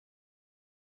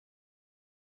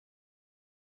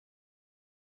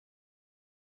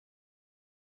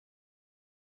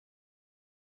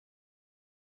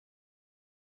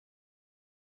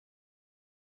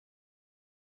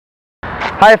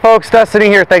Hi folks, Dustin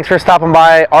here. Thanks for stopping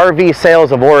by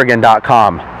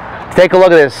RVSalesOfOregon.com. Let's take a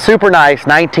look at this super nice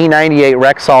 1998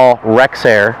 Rexhall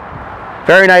Rexair.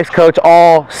 Very nice coach,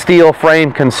 all steel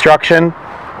frame construction.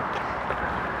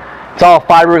 It's all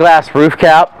fiberglass roof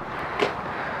cap.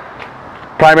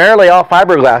 Primarily all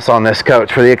fiberglass on this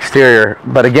coach for the exterior,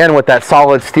 but again with that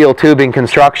solid steel tubing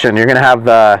construction, you're going to have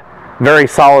the very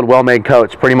solid, well-made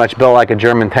coach, pretty much built like a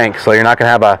German tank, so you're not going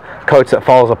to have a coach that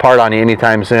falls apart on you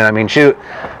anytime soon. I mean, shoot,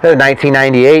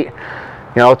 1998, you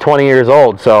know, 20 years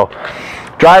old. So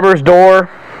driver's door,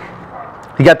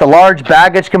 you got the large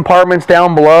baggage compartments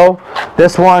down below.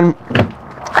 This one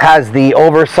has the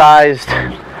oversized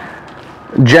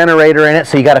generator in it,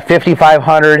 so you got a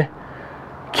 5,500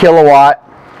 kilowatt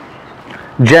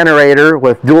generator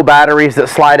with dual batteries that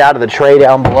slide out of the tray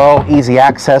down below. Easy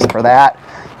access for that.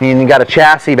 And you got a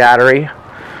chassis battery,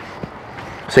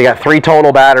 so you got 3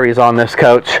 total batteries on this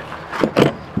coach.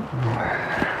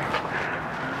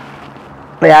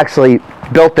 They actually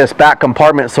built this back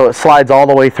compartment so it slides all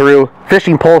the way through.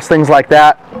 Fishing poles, things like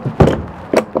that.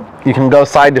 You can go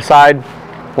side to side.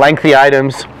 Lengthy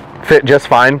items fit just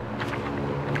fine.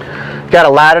 Got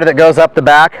a ladder that goes up the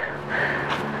back.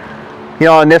 You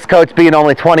know, in this coach being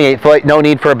only 28 foot, no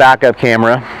need for a backup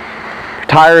camera.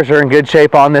 Tires are in good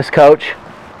shape on this coach.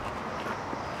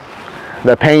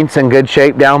 The paint's in good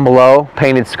shape down below,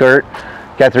 painted skirt.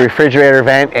 Got the refrigerator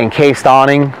vent and encased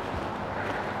awning.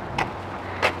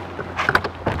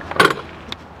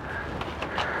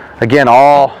 Again,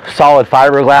 all solid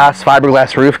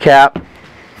fiberglass roof cap.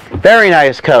 Very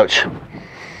nice coach.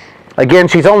 Again,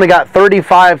 she's only got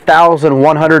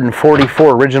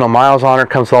 35,144 original miles on her.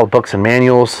 Comes with all the books and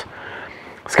manuals.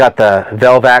 It's got the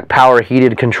Velvac power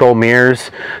heated control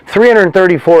mirrors.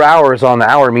 334 hours on the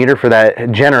hour meter for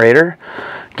that generator.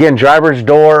 Again, driver's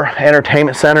door,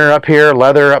 entertainment center up here,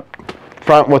 leather up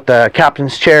front with the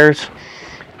captain's chairs.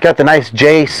 Got the nice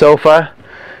J sofa,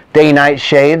 day-night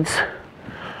shades.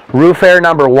 Roof air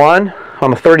number 1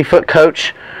 on the 30-foot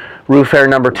coach. Roof air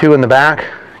number 2 in the back.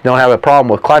 You don't have a problem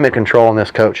with climate control in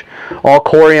this coach. All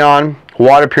Corian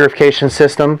water purification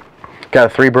system. Got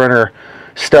a 3-burner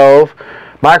stove.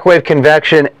 Microwave,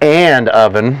 convection, and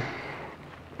oven.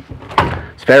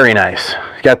 It's very nice.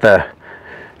 You got the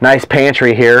nice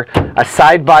pantry here. A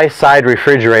side-by-side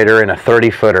refrigerator in a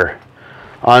 30-footer.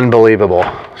 Unbelievable.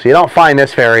 So you don't find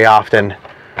this very often.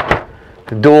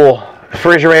 The dual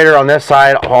refrigerator on this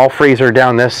side, all freezer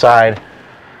down this side.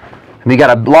 And you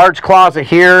got a large closet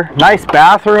here. Nice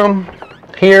bathroom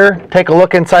here. Take a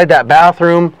look inside that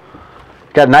bathroom.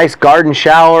 Got a nice garden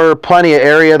shower. Plenty of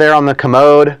area there on the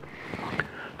commode.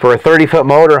 For a 30-foot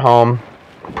motorhome,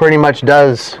 pretty much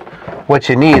does what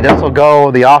you need. This will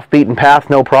go the off-beaten path,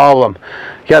 no problem.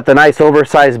 You got the nice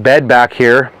oversized bed back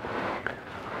here.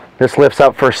 This lifts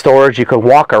up for storage. You could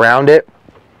walk around it.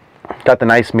 Got the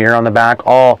nice mirror on the back.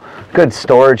 All good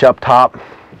storage up top.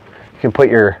 You can put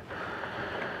your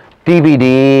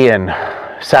DVD and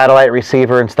satellite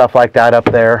receiver and stuff like that up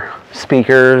there.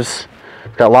 Speakers.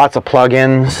 Got lots of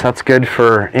plug-ins. That's good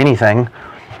for anything.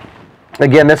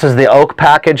 Again, this is the oak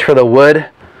package for the wood.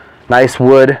 Nice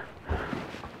wood.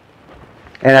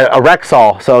 And a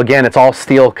Rexhall. So again, it's all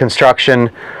steel construction.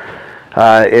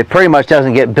 It pretty much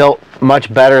doesn't get built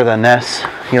much better than this.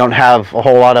 You don't have a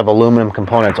whole lot of aluminum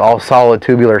components. All solid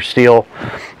tubular steel.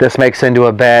 This makes into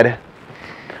a bed.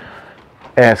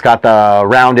 And it's got the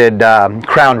rounded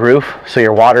crowned roof. So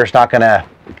your water's not going to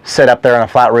sit up there on a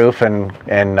flat roof and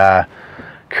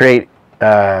create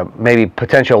maybe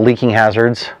potential leaking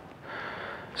hazards.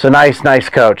 So nice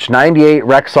coach. 98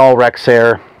 Rexhall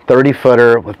Rexair,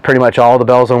 30-footer with pretty much all the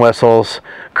bells and whistles.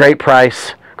 Great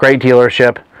price, great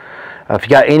dealership. If you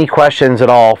got any questions at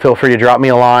all, feel free to drop me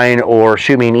a line or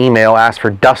shoot me an email. Ask for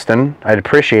Dustin. I'd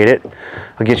appreciate it.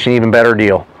 I'll get you an even better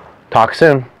deal. Talk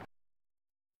soon.